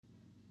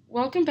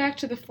Welcome back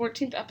to the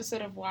 14th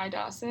episode of Why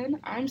Dawson.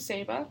 I'm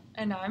Saba.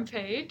 And I'm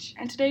Paige.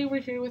 And today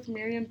we're here with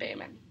Miriam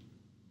Behman.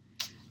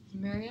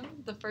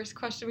 Miriam, the first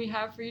question we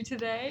have for you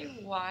today,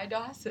 why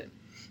Dawson?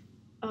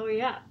 Oh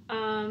yeah,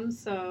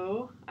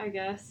 so I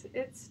guess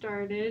it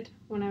started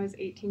when I was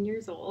 18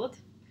 years old.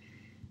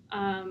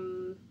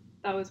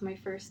 That was my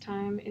first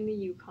time in the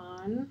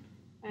Yukon,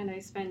 and I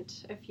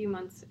spent a few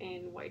months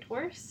in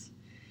Whitehorse.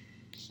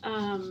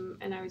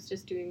 And I was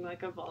just doing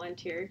like a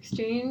volunteer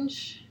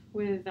exchange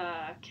with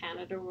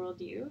Canada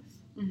World Youth,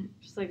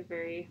 which is like a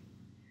very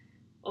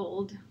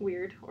old,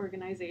 weird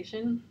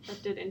organization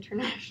that did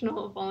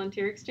international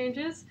volunteer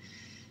exchanges.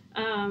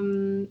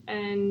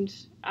 And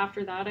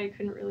after that, I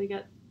couldn't really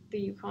get the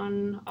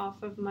Yukon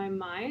off of my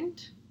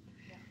mind.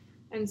 Yeah.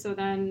 And so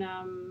then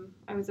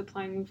I was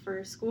applying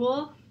for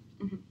school,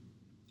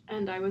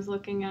 and I was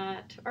looking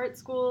at art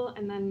school,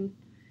 and then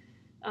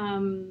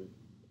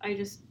I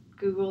just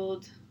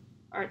Googled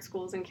art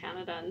schools in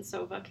Canada, and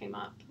SOVA came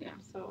up. Yeah.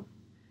 So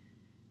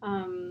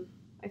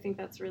I think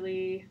that's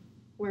really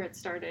where it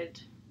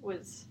started,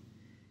 was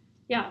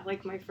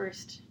like my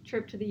first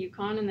trip to the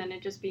Yukon, and then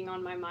it just being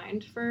on my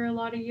mind for a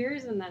lot of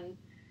years, and then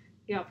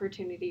the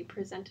opportunity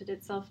presented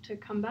itself to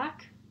come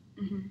back,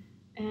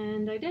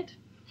 and I did.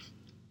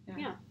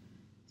 Yeah.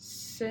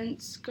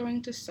 Since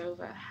going to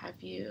SOVA,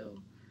 have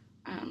you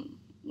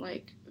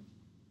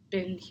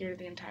been here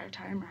the entire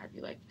time, or have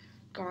you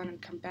gone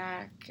and come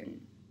back?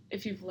 And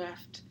if you've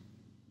left,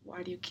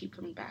 why do you keep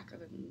coming back,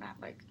 other than that,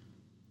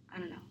 I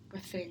don't know, the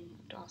thing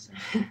of Dawson?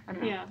 I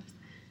don't know. Yeah.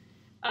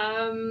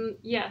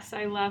 Yes,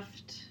 I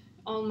left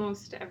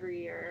almost every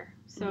year.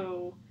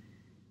 So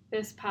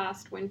this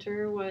past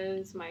winter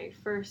was my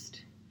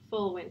first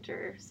full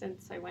winter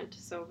since I went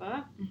to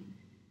SOVA.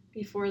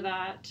 Before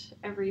that,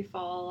 every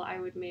fall I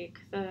would make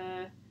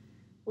the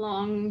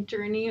long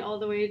journey all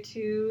the way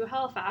to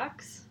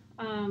Halifax.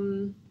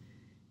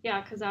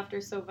 Because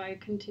after SOVA I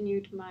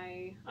continued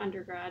my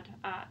undergrad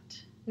at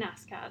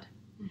NASCAD.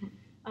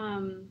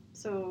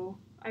 So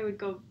I would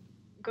go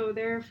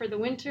there for the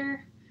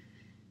winter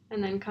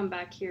and then come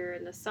back here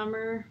in the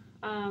summer.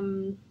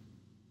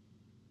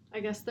 I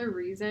guess the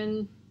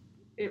reason,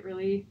 it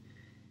really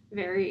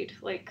varied.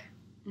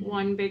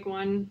 One big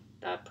one,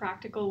 the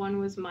practical one,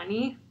 was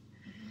money,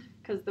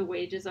 because the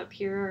wages up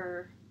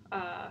here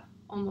are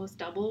almost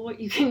double what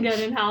you can get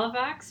in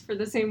Halifax for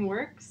the same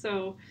work.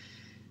 So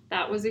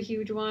that was a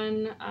huge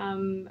one.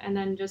 And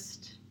then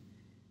just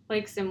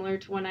similar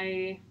to when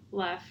I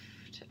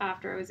left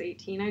after I was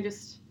 18, I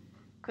just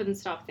couldn't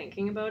stop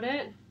thinking about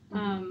it.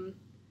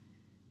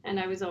 And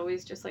I was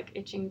always just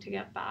itching to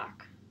get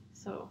back.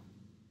 So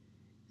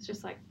it's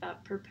just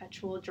that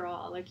perpetual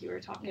draw, like you were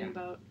talking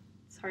about.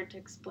 It's hard to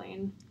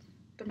explain.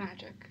 The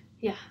magic.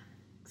 Yeah,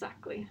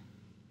 exactly.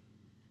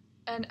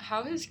 And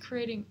how has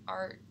creating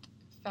art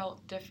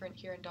felt different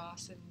here in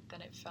Dawson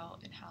than it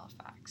felt in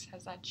Halifax?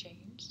 Has that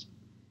changed?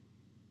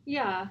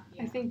 Yeah.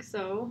 I think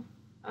so.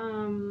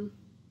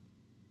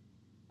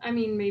 I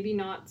mean, maybe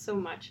not so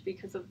much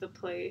because of the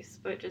place,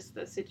 but just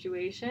the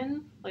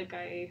situation.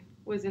 I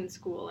was in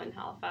school in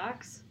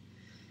Halifax,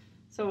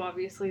 so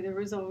obviously there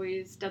was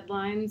always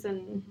deadlines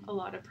and a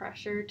lot of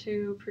pressure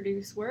to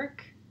produce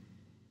work.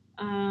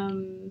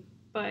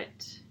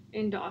 But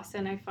in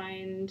Dawson, I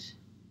find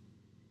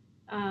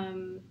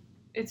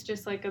it's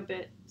just a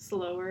bit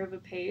slower of a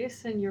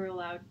pace, and you're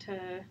allowed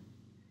to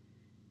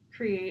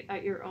create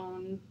at your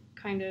own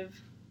kind of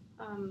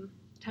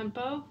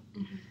tempo.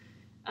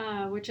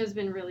 Which has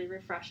been really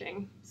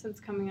refreshing since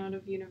coming out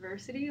of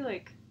university.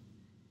 I'm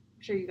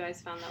sure you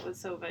guys found that with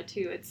SOVA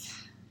too.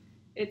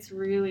 It's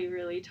really,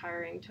 really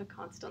tiring to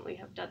constantly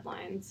have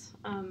deadlines.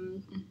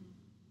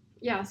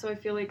 So I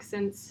feel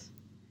since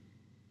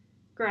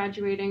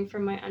graduating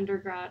from my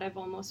undergrad, I've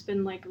almost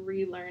been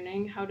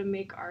relearning how to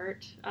make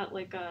art at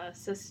a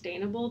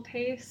sustainable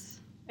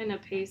pace, and a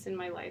pace in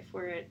my life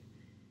where it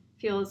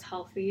feels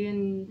healthy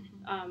and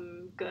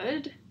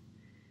good.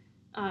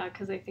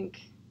 Because I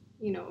think,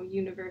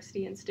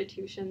 university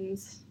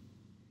institutions,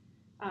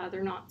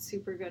 they're not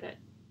super good at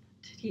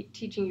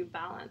teaching you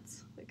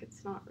balance.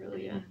 It's not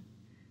really a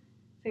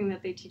thing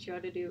that they teach you how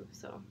to do.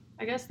 So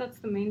I guess that's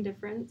the main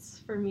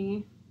difference for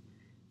me.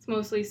 It's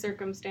mostly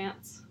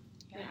circumstance.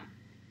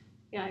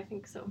 Yeah, I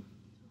think so.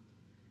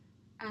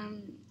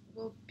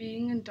 Well,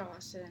 being in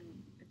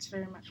Dawson, it's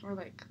very much more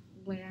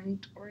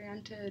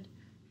land-oriented,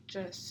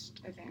 just,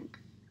 I think,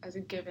 as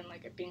a given,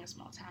 it being a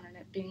small town and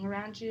it being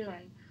around you,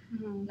 and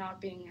not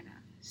being in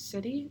a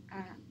city.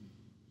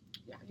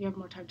 You have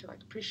more time to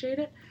appreciate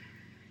it.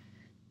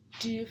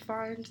 Do you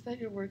find that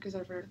your work has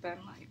ever been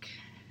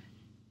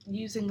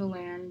using the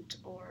land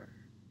or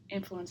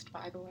influenced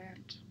by the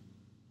land?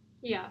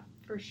 Yeah,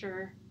 for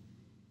sure.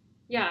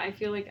 Yeah, I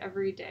feel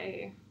every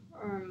day.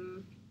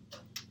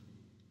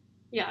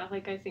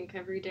 I think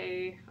every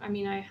day. I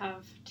mean, I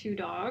have 2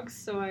 dogs,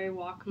 so I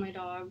walk my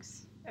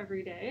dogs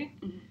every day.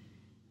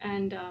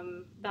 And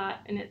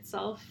that in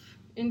itself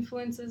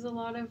influences a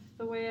lot of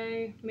the way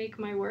I make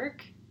my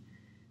work,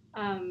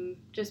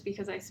 just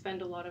because I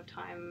spend a lot of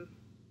time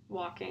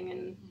walking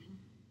and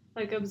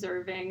like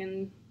observing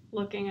and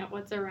looking at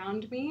what's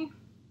around me.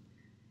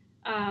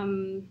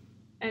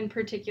 And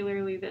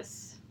particularly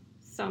this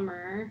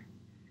summer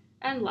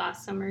and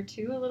last summer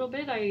too, a little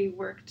bit, I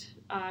worked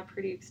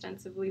pretty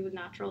extensively with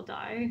natural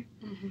dye.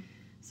 Mm-hmm.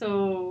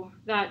 So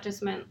that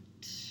just meant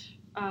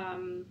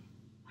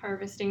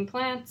harvesting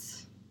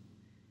plants,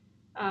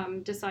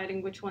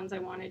 deciding which ones I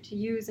wanted to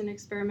use and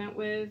experiment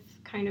with,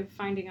 kind of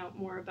finding out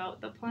more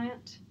about the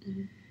plant,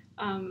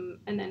 Mm-hmm.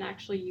 and then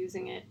actually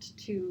using it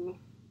to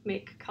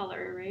make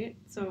color, right?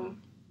 So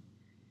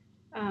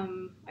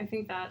I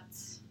think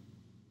that's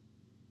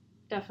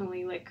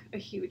definitely like a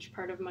huge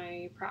part of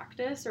my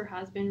practice, or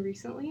has been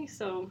recently.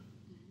 So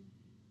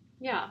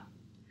yeah.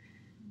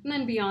 And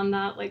then beyond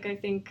that, like I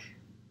think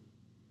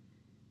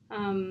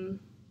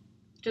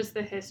just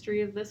the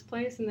history of this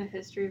place and the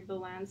history of the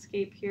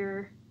landscape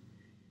here,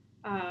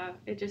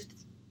 it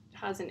just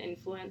has an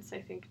influence,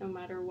 I think, no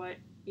matter what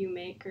you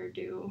make or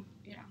do.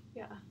 Yeah.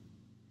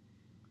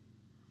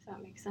 Does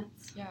that make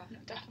sense? Yeah, No,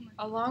 definitely.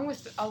 along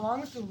with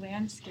the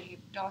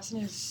landscape, Dawson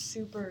is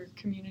super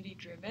community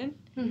driven.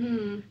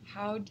 Mm-hmm.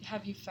 How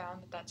have you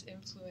found that that's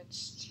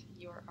influenced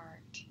your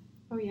art?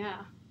 Oh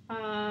yeah.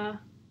 I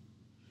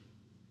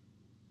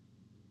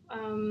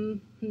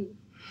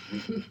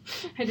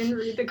didn't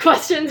read the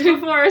questions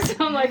before,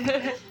 so I'm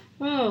like,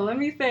 oh, let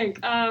me think.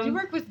 You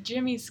work with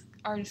Jimmy's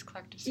Artist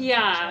Collective sometimes,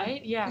 Yeah.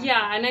 right? Yeah.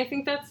 Yeah, and I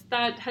think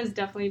that has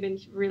definitely been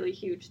really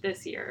huge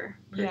this year,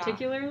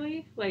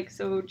 particularly. Like,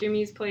 so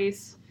Jimmy's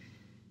Place,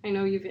 I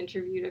know you've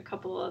interviewed a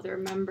couple other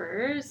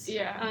members.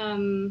 Yeah.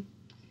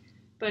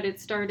 But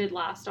it started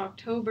last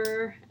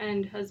October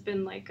and has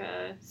been like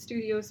a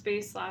studio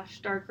space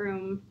 /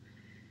 darkroom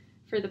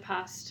for the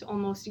past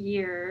almost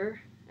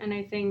year. And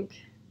I think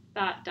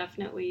that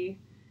definitely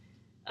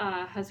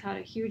has had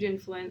a huge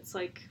influence,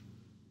 like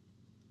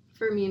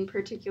for me in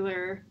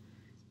particular,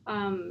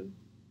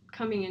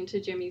 coming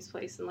into Jimmy's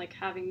Place and like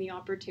having the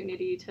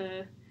opportunity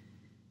to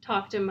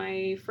talk to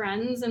my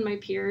friends and my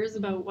peers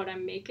about what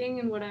I'm making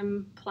and what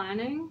I'm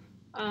planning.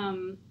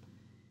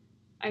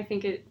 I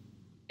think it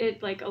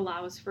like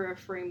allows for a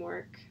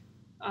framework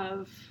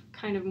of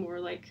kind of more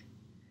like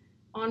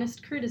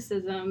honest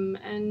criticism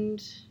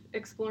and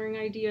exploring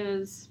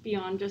ideas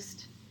beyond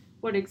just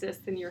what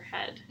exists in your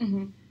head,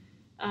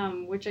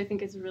 which I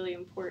think is really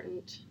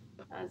important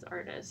as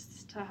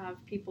artists, to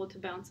have people to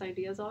bounce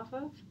ideas off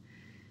of.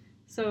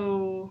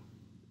 So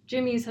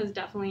Jimmy's has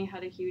definitely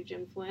had a huge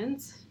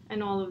influence,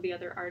 and all of the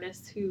other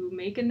artists who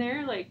make in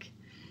there, like,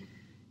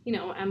 you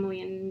know,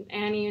 Emily and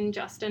Annie and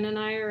Justin and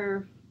I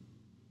are,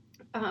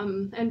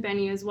 and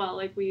Benny as well,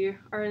 like we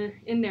are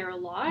in there a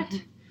lot,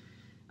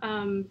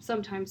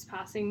 sometimes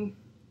passing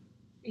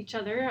each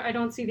other. I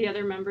don't see the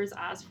other members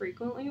as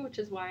frequently, which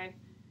is why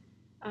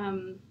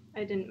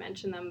I didn't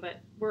mention them,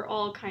 but we're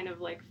all kind of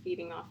like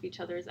feeding off each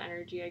other's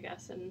energy, I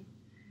guess, and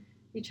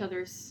each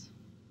other's,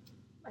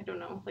 I don't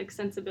know, like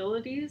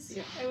sensibilities,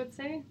 I would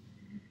say.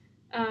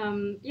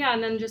 Yeah,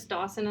 and then just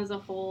Dawson as a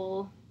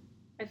whole,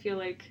 I feel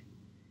like,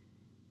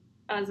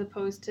 as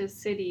opposed to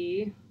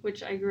city,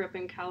 which I grew up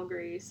in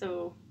Calgary,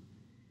 so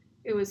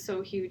it was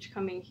so huge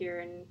coming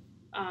here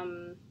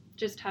and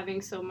just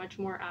having so much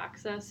more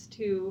access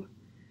to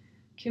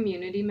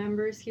community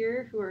members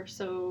here who are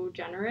so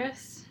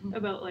generous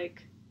about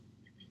like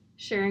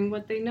sharing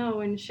what they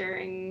know and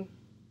sharing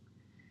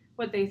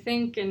what they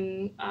think,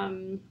 and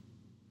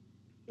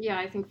yeah,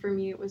 I think for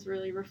me it was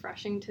really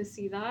refreshing to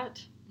see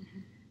that.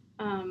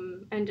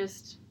 And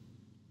just,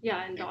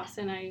 yeah, in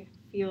Dawson I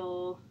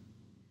feel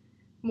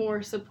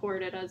more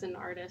supported as an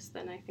artist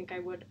than I think I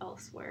would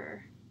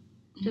elsewhere,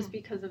 just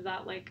because of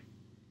that like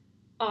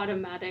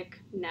automatic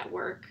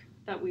network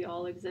that we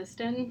all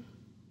exist in.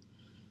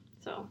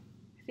 So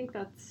I think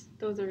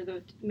those are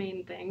the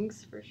main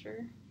things for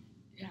sure.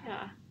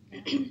 Yeah.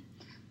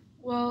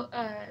 Well,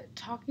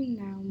 talking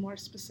now more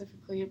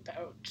specifically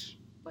about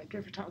like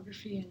your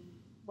photography and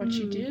what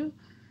you do,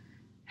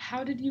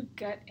 how did you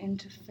get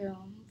into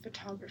film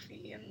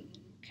photography, and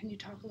can you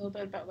talk a little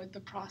bit about like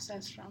the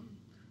process from,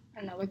 I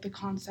don't know, like the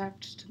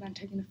concept to then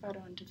taking the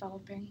photo and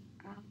developing?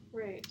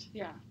 Right.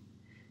 Yeah.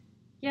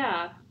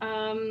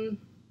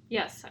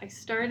 Yes, I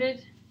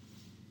started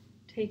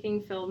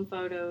taking film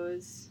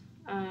photos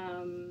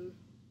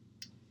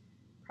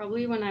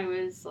probably when I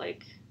was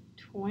like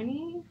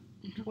 20,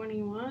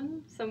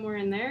 21, somewhere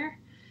in there.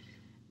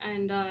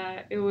 And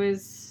it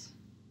was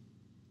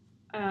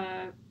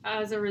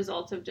as a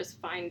result of just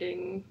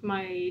finding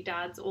my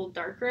dad's old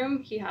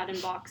darkroom he had in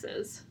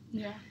boxes.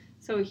 Yeah.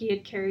 So he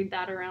had carried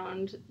that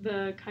around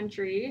the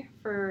country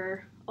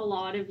for a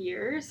lot of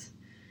years,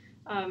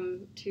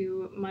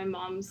 to my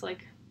mom's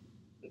like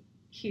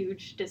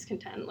huge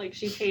discontent. Like,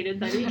 she hated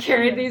that he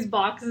carried these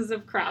boxes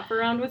of crap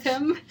around with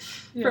him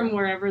from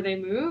wherever they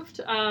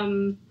moved.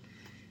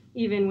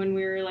 Even when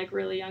we were like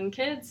really young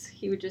kids,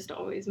 he would just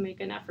always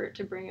make an effort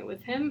to bring it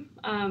with him.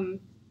 And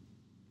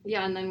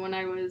then when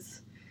I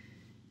was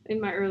in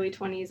my early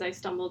 20s, I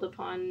stumbled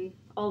upon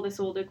all this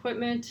old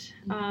equipment,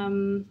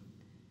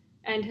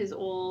 and his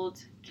old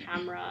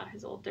camera,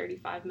 his old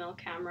 35mm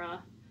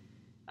camera,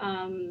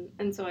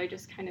 And so I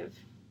just kind of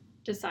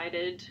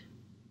decided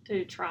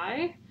to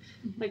try.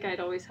 Like, I'd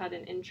always had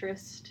an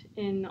interest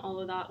in all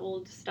of that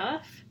old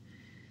stuff.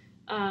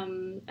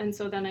 And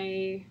so then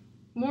I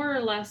more or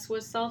less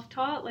was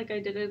self-taught. Like, I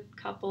did a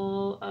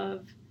couple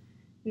of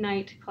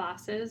night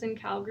classes in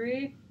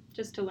Calgary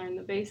just to learn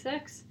the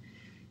basics.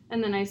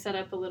 And then I set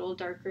up a little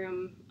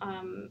darkroom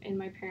in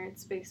my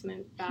parents'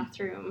 basement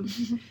bathroom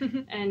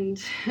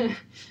and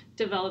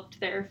developed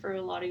there for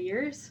a lot of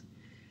years.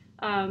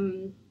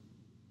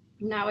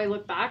 Now I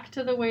look back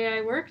to the way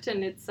I worked,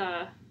 and it's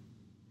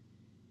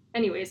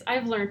anyways,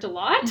 I've learned a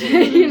lot.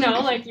 You know,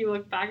 like, you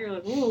look back, you're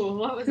like, ooh,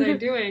 what was I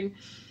doing?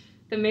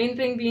 The main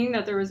thing being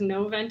that there was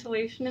no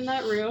ventilation in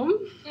that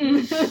room.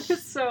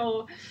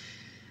 So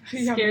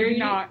scary.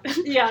 Not.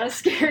 Yeah,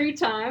 scary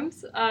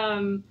times.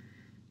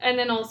 And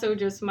then also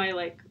just my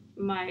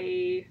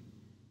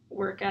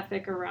work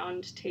ethic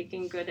around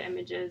taking good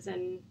images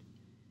and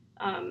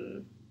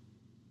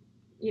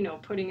you know,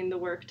 putting in the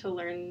work to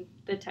learn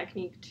the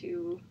technique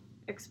to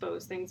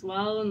expose things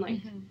well and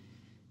like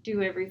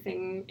do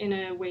everything in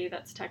a way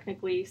that's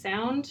technically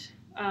sound.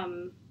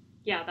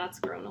 Yeah, that's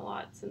grown a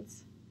lot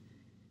since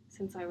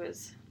I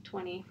was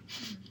 20.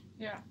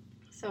 Yeah.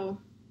 So,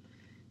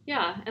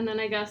 yeah, and then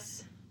I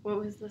guess, what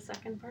was the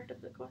second part of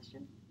the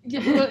question?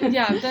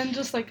 Yeah, then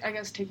just, like, I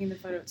guess taking the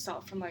photo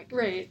itself from, like,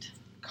 right,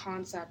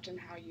 concept and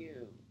how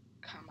you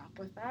come up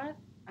with that,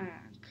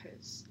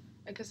 because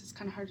I guess it's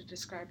kind of hard to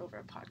describe over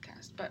a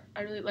podcast, but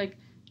I really, like,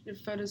 your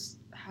photos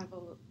have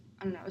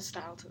a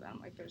style to them.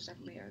 Like, there's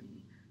definitely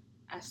an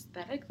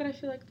aesthetic that I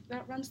feel like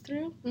that runs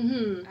through.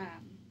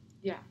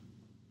 Yeah.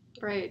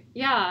 Right.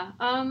 Yeah.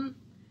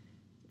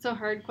 It's a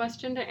hard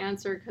question to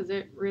answer because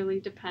it really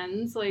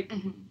depends. Like,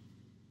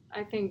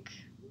 I think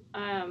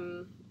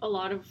a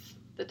lot of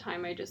the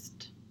time I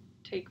just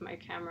take my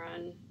camera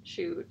and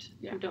shoot.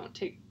 Yeah. And don't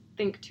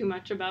think too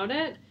much about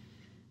it.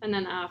 And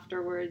then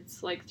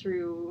afterwards, like,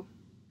 through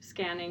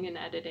scanning and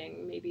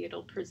editing, maybe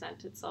it'll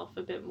present itself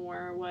a bit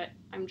more what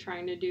I'm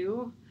trying to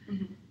do.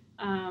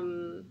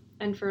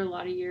 And for a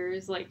lot of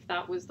years, like,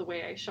 that was the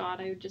way I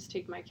shot. I would just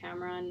take my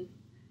camera, and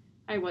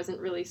I wasn't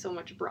really so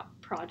much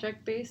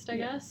project based, I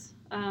guess.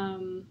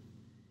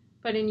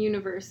 But in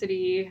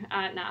university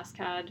at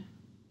NASCAD,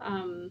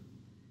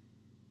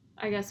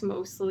 I guess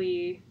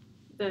mostly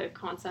the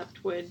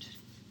concept would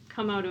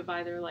come out of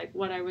either, like,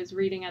 what I was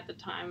reading at the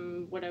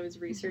time, what I was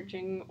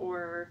researching,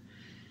 or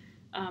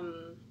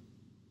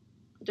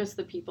just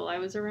the people I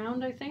was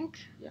around, I think.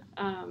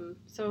 Yeah.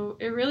 So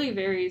it really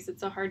varies.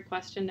 It's a hard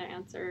question to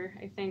answer.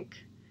 I think,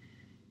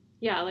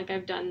 yeah, like,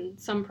 I've done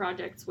some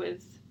projects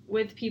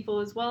with people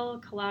as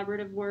well,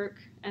 collaborative work,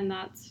 and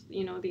that's,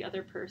 you know, the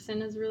other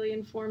person has really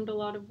informed a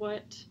lot of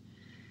what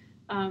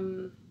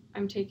I'm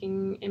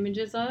taking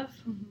images of.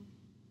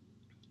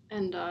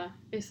 And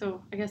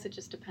so I guess it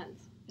just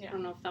depends. Yeah. I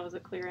don't know if that was a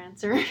clear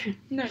answer.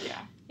 No,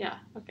 yeah. Yeah,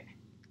 okay.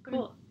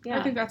 Cool. Yeah.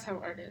 I think that's how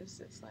art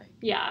is. It's like...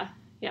 Yeah.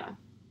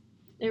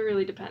 It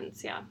really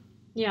depends, yeah.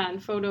 Yeah,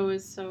 and photo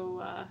is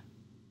so,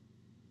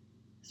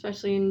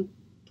 especially in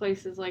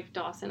places like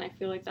Dawson, I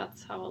feel like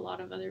that's how a lot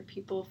of other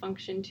people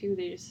function too.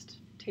 They just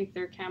take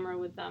their camera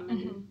with them,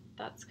 and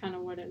that's kind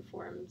of what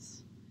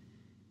informs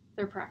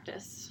their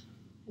practice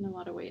in a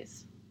lot of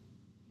ways.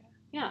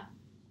 Yeah.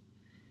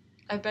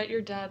 I bet your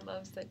dad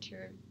loves that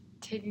you're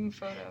taking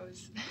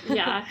photos.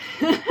 Yeah.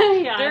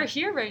 Yeah. They're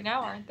here right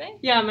now, aren't they?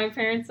 Yeah, my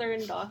parents are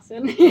in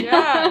Dawson.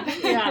 Yeah.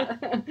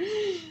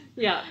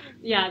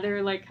 Yeah,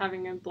 they're, like,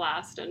 having a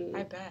blast. And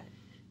I bet.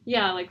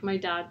 Yeah, like, my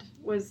dad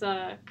was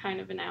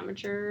kind of an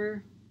amateur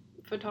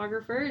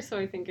photographer, so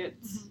I think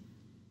it's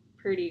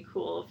pretty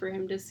cool for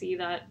him to see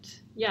that,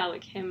 yeah,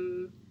 like,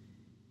 him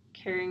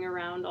carrying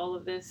around all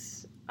of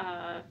this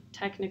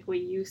technically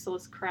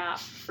useless crap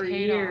for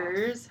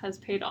years has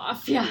paid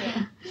off.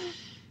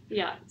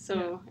 Yeah,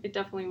 so it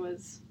definitely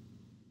was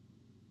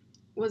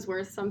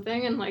worth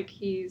something, and, like,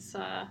 he's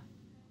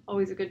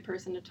always a good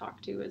person to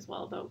talk to as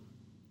well about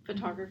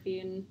photography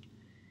and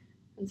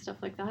stuff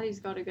like that. He's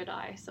got a good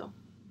eye, so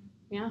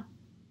yeah.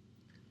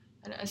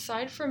 And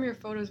aside from your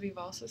photos, we've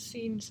also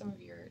seen some of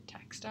your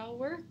textile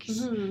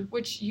works,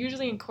 which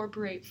usually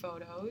incorporate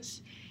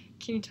photos.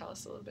 Can you tell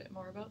us a little bit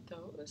more about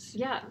those?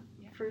 Yeah.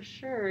 For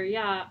sure,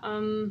 yeah.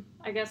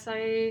 I guess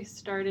I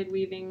started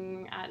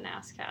weaving at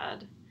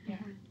NASCAD. Yeah.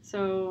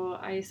 So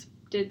I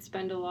did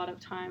spend a lot of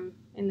time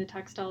in the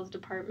textiles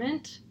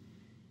department.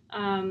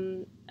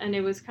 And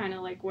it was kind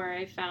of like where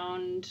I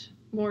found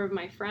more of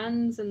my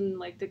friends and,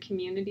 like, the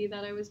community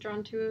that I was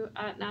drawn to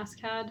at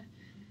NASCAD.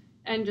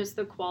 And just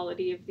the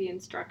quality of the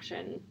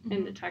instruction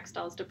in the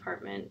textiles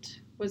department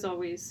was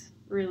always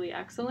really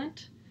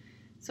excellent.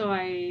 So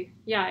I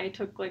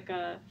took, like,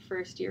 a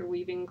first year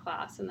weaving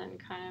class and then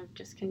kind of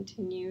just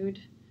continued.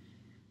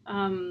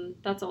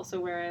 That's also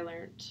where I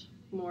learned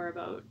more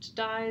about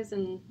dyes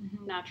and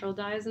natural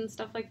dyes and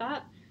stuff like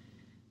that.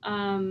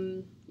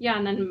 And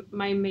then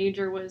my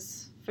major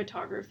was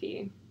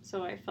photography.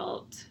 So I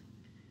felt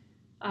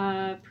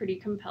pretty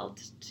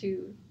compelled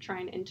to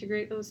try and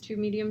integrate those two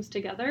mediums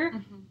together.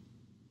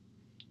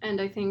 And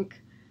I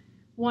think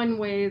one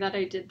way that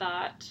I did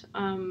that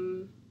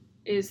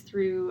is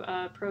through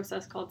a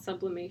process called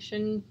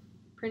sublimation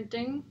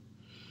printing.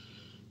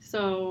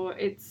 So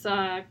it's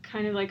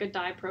kind of like a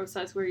dye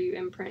process where you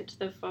imprint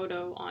the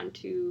photo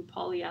onto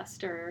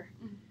polyester.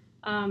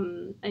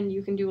 And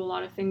you can do a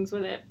lot of things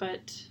with it,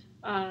 but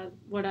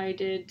what I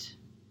did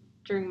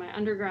during my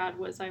undergrad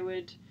was I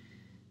would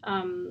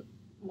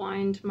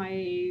wind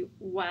my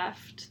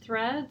weft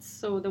threads.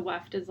 So the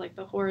weft is like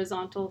the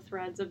horizontal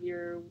threads of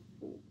your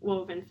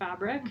woven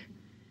fabric.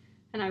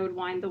 And I would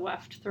wind the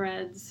weft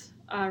threads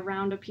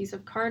around a piece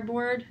of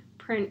cardboard,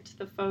 print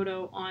the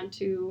photo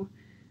onto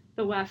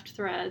the weft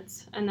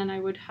threads, and then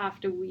I would have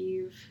to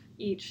weave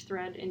each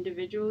thread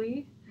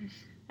individually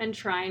and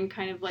try and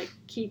kind of like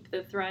keep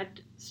the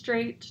thread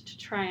straight to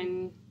try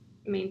and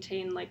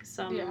maintain like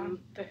some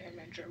the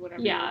image or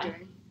whatever you're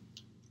doing,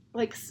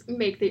 like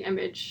make the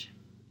image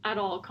at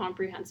all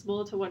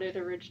comprehensible to what it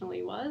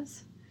originally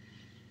was.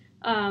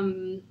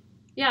 And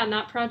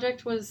that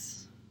project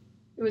was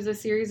a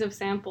series of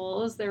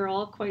samples. They're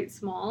all quite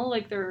small,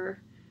 like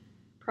they're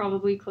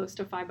probably close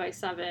to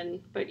 5x7,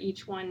 but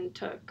each one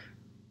took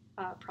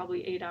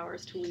probably 8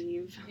 hours to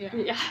weave.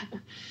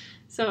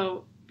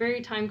 So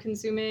very time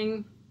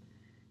consuming.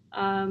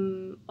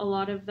 A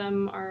lot of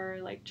them are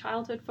like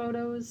childhood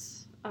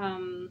photos.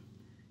 And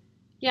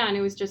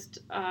it was just,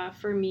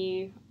 for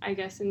me, I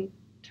guess in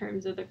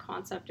terms of the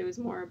concept, it was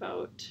more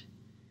about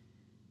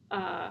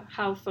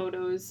how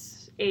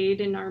photos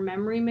aid in our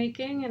memory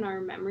making and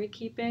our memory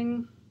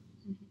keeping.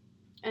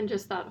 And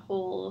just that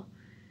whole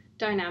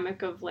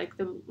dynamic of like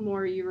the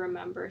more you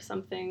remember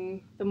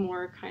something, the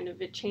more kind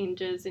of it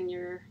changes in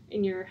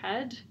your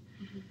head.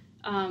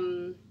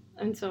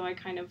 And so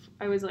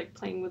I was like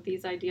playing with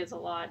these ideas a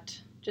lot,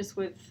 just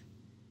with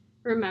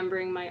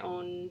remembering my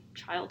own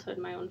childhood,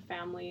 my own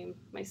family,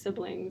 my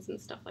siblings and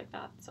stuff like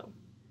that. So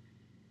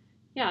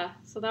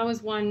so that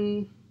was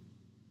one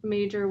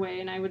major way,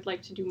 and I would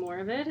like to do more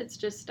of it. It's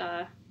just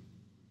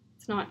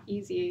it's not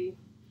easy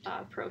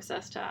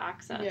process to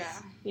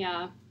access.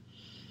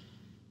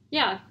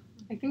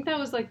 I think that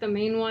was like the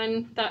main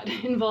one that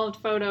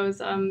involved photos.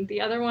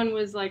 The other one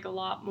was like a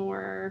lot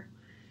more,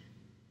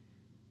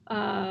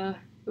 it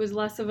was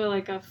less of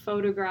a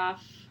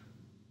photograph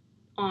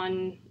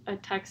on a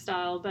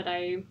textile, but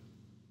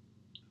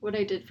what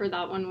I did for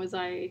that one was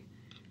I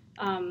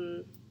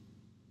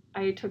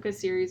took a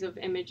series of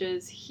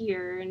images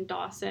here in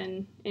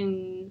Dawson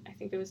in, I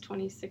think it was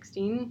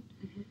 2016,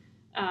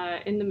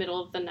 in the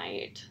middle of the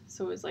night.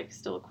 So it was like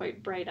still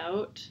quite bright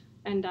out,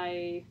 and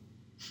I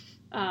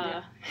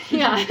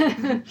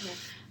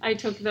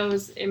took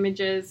those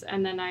images,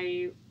 and then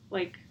I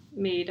like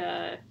made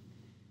a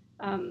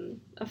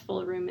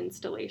full room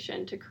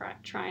installation to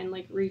try and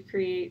like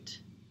recreate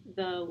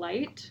the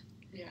light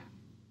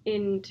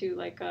into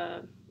like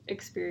a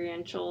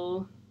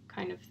experiential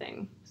kind of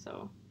thing.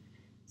 So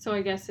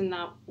I guess in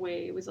that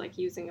way it was like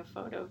using a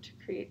photo to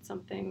create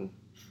something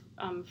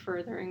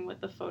furthering what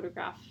the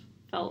photograph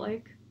felt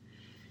like.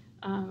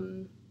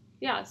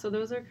 So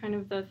those are kind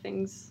of the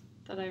things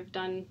that I've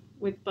done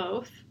with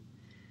both.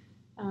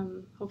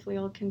 Hopefully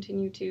I'll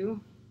continue to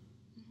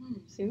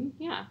soon.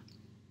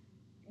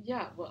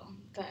 Well,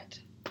 that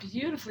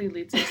beautifully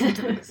leads us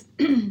into this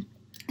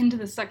into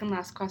the second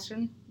last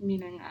question,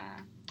 meaning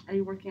are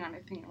you working on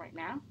anything right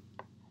now?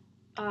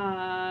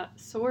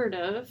 Sort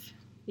of,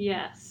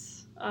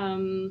 yes.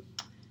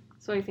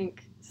 So I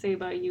think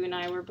Seba, you and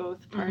I were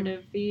both part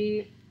of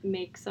the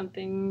Make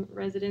Something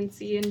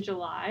residency in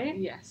July.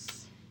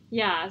 Yes.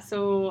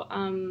 So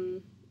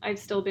I've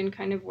still been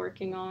kind of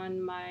working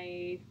on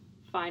my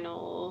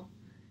final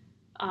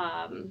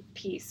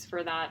piece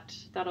for that.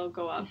 That'll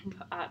go up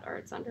at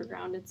Arts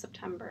Underground in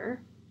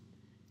September.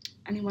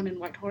 Anyone in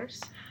Whitehorse?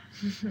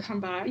 Come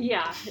by.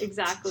 Yeah,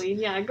 exactly.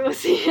 Go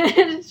see it.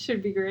 It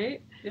should be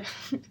great.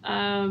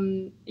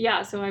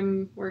 So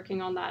I'm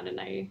working on that, and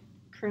I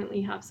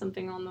currently have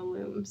something on the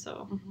loom,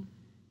 so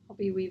I'll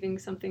be weaving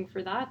something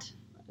for that,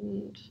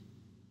 and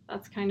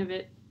that's kind of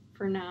it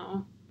for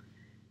now.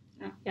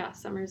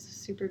 Summer's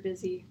super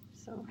busy,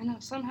 so I know,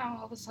 somehow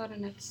all of a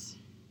sudden it's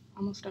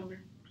almost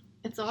over.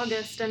 It's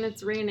August and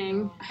it's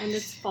raining and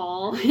it's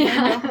fall.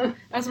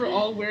 As we're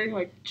all wearing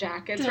like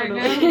jackets right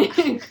now.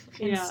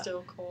 It's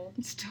still cold.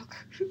 It's still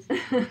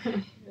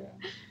cold.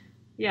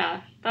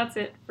 That's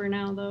it for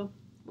now though.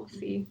 We'll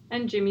see.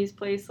 And Jimmy's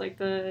place,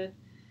 like I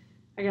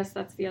guess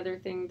that's the other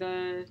thing,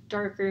 the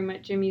dark room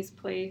at Jimmy's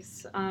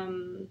place,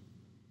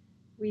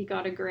 we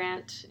got a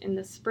grant in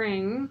the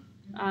spring.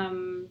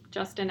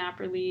 Justin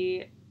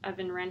Apperly,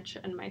 Evan Wrench,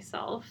 and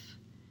myself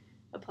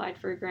applied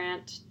for a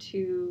grant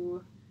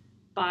to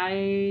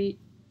buy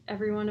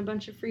everyone a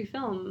bunch of free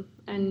film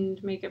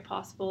and make it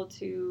possible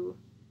to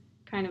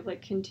kind of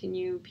like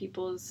continue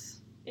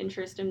people's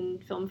interest in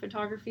film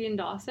photography in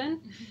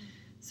Dawson.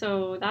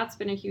 So that's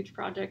been a huge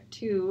project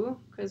too,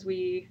 because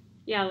if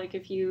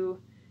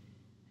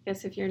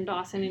you're in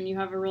Dawson and you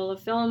have a roll of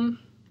film,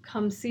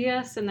 come see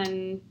us, and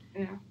then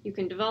you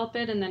can develop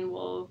it, and then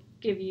we'll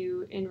give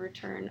you in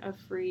return a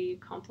free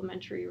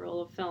complimentary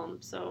roll of film.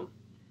 So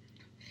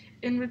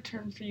in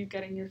return for you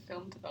getting your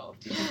film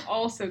developed, you can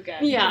also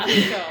get Yeah.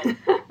 your film.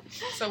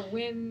 So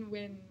win,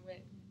 win,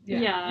 win.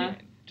 Yeah.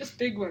 Just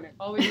big winning.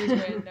 Always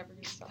win, never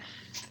gonna stop.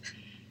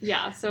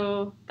 Yeah,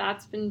 so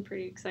that's been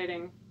pretty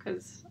exciting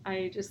because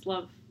I just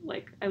love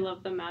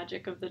the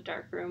magic of the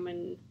darkroom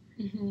and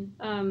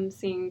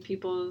seeing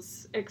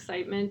people's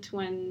excitement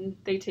when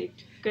they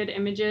take good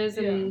images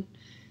and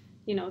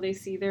they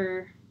see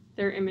their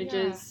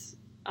images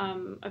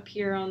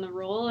appear on the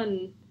roll.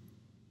 And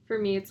for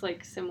me, it's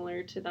like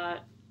similar to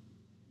that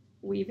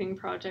weaving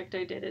project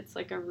I did. It's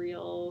like a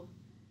real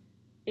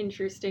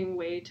interesting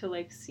way to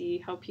like see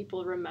how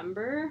people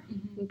remember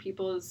and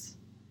people's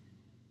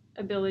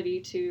ability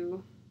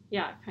to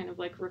kind of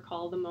like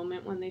recall the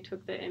moment when they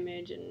took the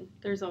image. And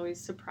there's always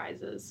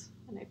surprises,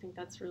 and I think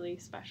that's really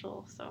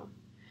special.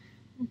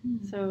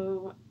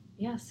 So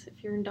yes,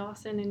 if you're in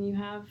Dawson and you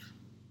have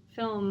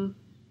film,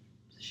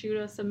 shoot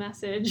us a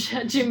message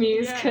at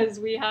Jimmy's, because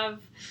we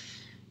have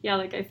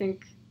I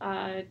think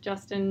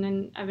Justin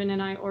and Evan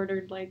and I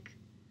ordered like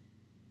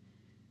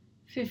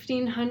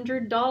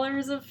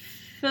 $1,500 of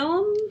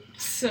film,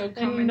 so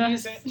come and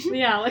use it.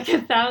 like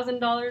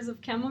 $1,000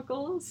 of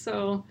chemicals.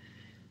 So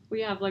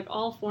we have like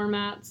all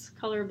formats,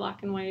 color,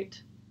 black and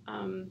white.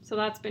 So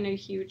that's been a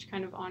huge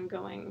kind of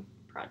ongoing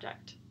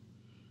project.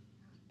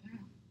 Yeah.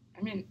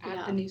 I mean,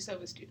 at the new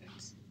SOVA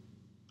students.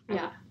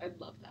 I'd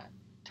love that.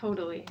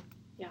 Totally.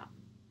 Yeah.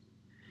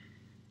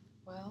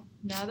 Well,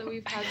 now that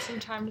we've had some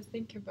time to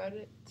think about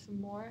it some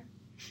more,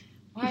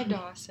 why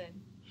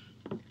Dawson?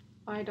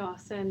 Why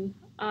Dawson?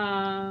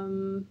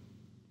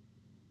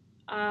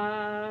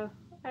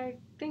 I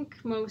think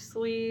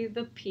mostly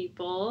the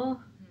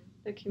people,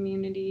 the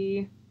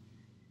community.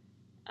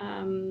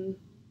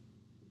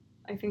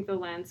 I think the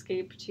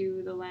landscape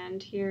too, the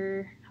land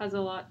here has a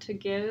lot to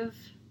give.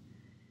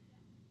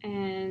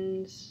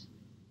 And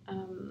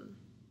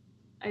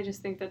I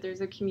just think that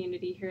there's a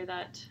community here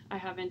that I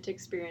haven't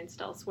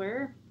experienced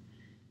elsewhere.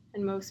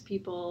 And most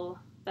people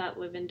that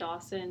live in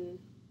Dawson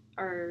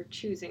are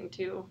choosing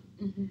to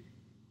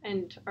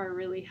and are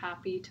really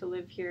happy to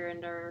live here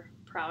and are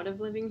proud of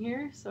living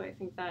here. So I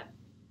think that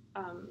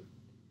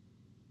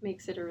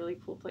makes it a really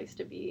cool place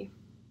to be.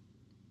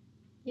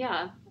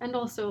 Yeah, and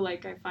also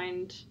like I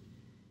find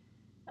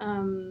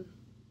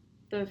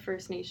the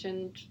First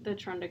Nation, the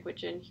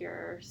Trundagwitchin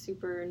here, are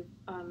super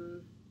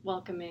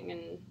welcoming,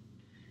 and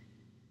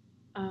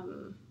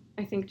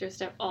I think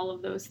just all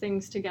of those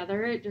things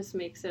together, it just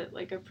makes it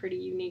like a pretty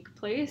unique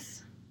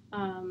place.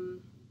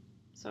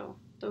 So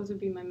those would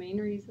be my main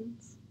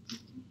reasons.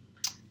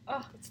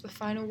 Oh, that's the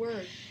final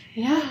word.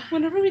 Yeah.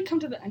 Whenever we come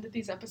to the end of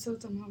these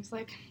episodes, I'm always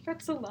like,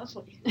 that's so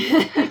lovely.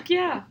 Like,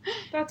 yeah,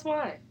 that's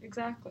why.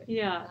 Exactly.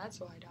 Yeah. That's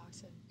why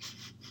Dawson.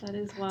 That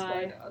is That's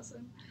why.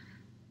 Dawson.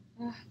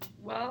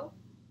 Well,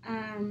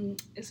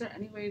 is there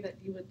any way that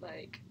you would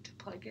like to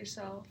plug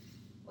yourself,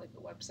 like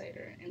a website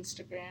or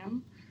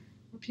Instagram,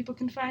 where people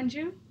can find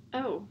you?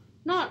 Oh,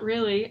 not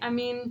really. I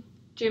mean,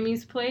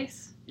 Jimmy's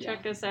Place.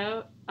 Check us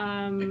out.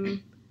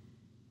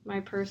 My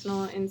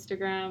personal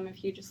Instagram,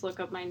 if you just look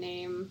up my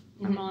name,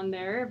 I'm on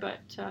there, but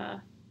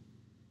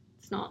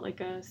it's not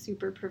like a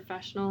super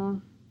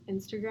professional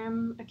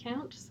Instagram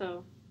account,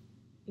 so,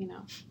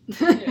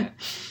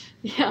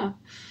 Yeah.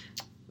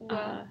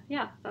 Well,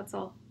 That's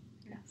all.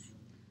 Yes.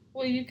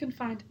 Well, you can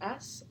find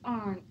us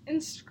on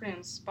Instagram,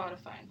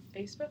 Spotify, and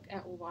Facebook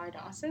at Why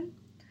Dawson.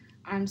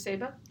 I'm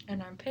Saba.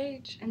 And I'm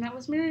Paige. And that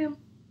was Miriam.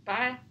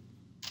 Bye.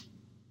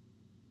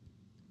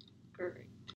 Great.